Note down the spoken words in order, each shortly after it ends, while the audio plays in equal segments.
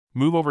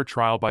Move over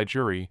trial by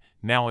jury,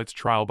 now it's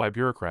trial by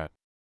bureaucrat.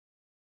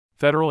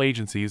 Federal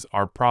agencies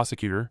are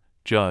prosecutor,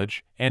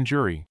 judge, and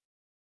jury.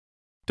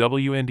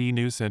 WND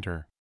News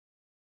Center.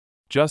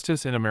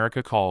 Justice in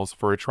America calls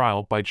for a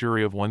trial by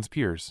jury of one's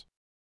peers.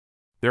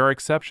 There are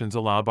exceptions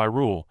allowed by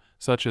rule,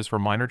 such as for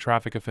minor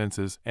traffic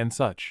offenses and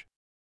such.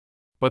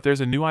 But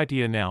there's a new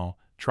idea now,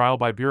 trial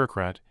by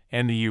bureaucrat,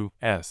 and the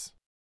U.S.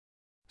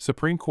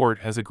 Supreme Court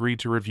has agreed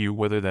to review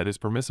whether that is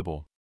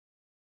permissible.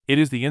 It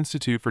is the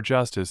Institute for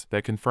Justice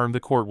that confirmed the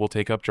court will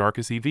take up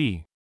Jarkissi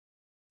v.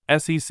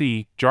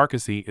 SEC.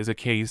 Jarkissi is a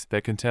case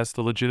that contests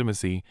the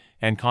legitimacy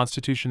and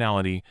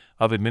constitutionality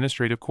of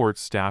administrative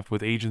courts staffed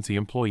with agency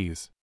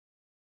employees.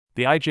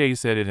 The IJ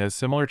said it has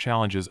similar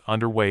challenges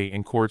underway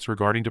in courts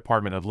regarding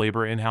Department of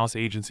Labor in-house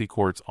agency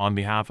courts on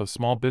behalf of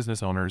small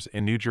business owners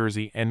in New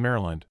Jersey and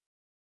Maryland.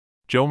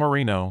 Joe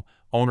Marino,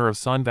 owner of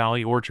Sun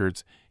Valley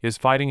Orchards, is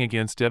fighting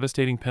against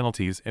devastating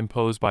penalties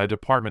imposed by a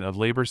Department of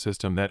Labor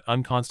system that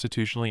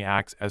unconstitutionally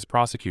acts as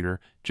prosecutor,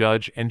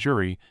 judge, and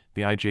jury,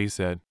 the IJ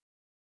said.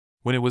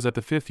 When it was at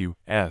the 5th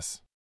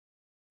U.S.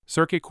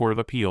 Circuit Court of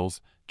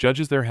Appeals,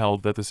 judges there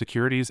held that the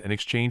Securities and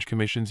Exchange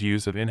Commission's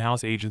use of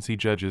in-house agency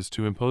judges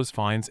to impose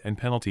fines and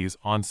penalties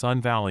on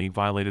Sun Valley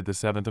violated the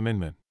 7th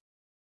Amendment.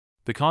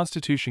 The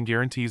Constitution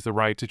guarantees the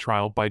right to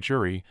trial by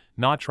jury,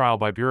 not trial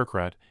by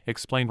bureaucrat,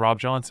 explained Rob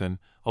Johnson,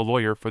 a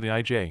lawyer for the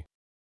IJ.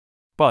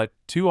 But,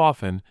 too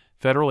often,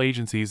 federal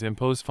agencies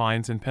impose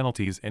fines and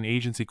penalties in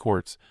agency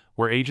courts,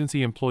 where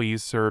agency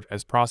employees serve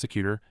as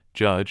prosecutor,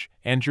 judge,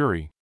 and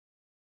jury.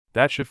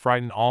 That should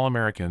frighten all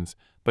Americans,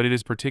 but it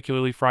is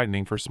particularly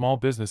frightening for small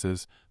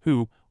businesses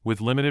who,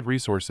 with limited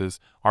resources,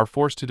 are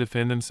forced to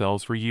defend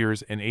themselves for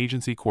years in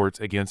agency courts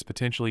against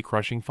potentially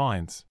crushing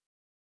fines.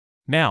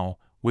 Now,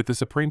 with the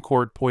Supreme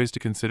Court poised to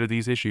consider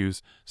these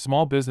issues,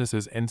 small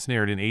businesses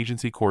ensnared in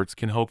agency courts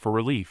can hope for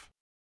relief.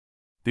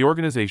 The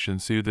organization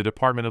sued the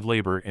Department of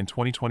Labor in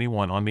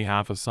 2021 on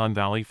behalf of Sun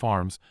Valley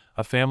Farms,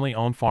 a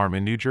family-owned farm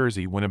in New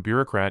Jersey, when a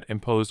bureaucrat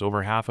imposed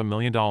over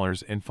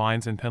 $500,000 in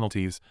fines and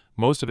penalties,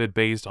 most of it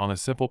based on a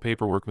simple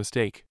paperwork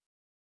mistake.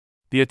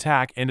 The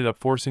attack ended up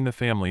forcing the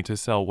family to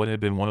sell what had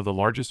been one of the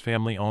largest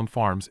family-owned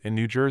farms in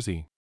New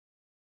Jersey.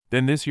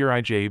 Then this year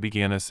IJ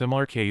began a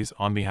similar case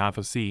on behalf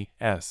of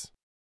C.S.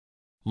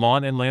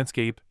 Lawn and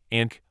Landscape,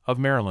 Inc., of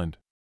Maryland.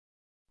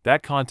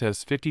 That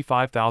contests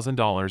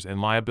 $55,000 in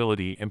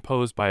liability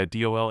imposed by a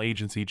DOL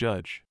agency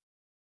judge.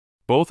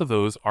 Both of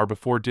those are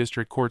before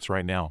district courts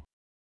right now.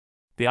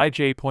 The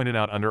IJ pointed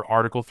out under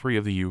Article 3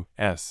 of the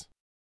U.S.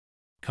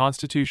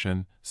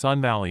 Constitution,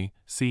 Sun Valley,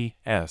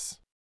 C.S.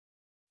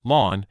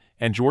 Lawn,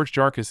 and George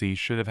Jarkissi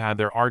should have had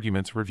their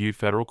arguments reviewed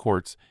federal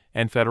courts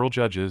and federal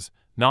judges,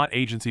 not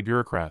agency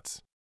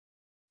bureaucrats.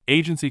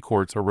 Agency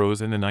courts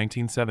arose in the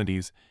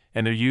 1970s,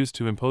 and their use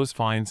to impose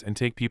fines and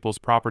take people's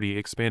property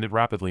expanded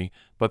rapidly,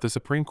 but the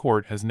Supreme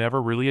Court has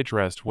never really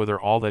addressed whether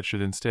all that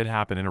should instead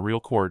happen in a real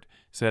court,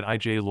 said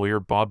IJ lawyer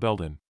Bob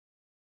Belden.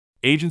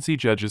 Agency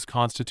judges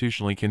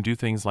constitutionally can do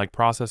things like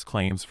process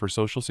claims for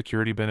Social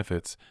Security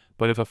benefits,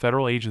 but if a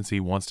federal agency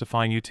wants to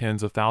fine you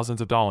tens of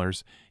thousands of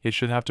dollars, it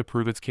should have to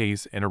prove its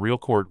case in a real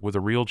court with a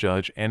real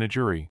judge and a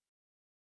jury.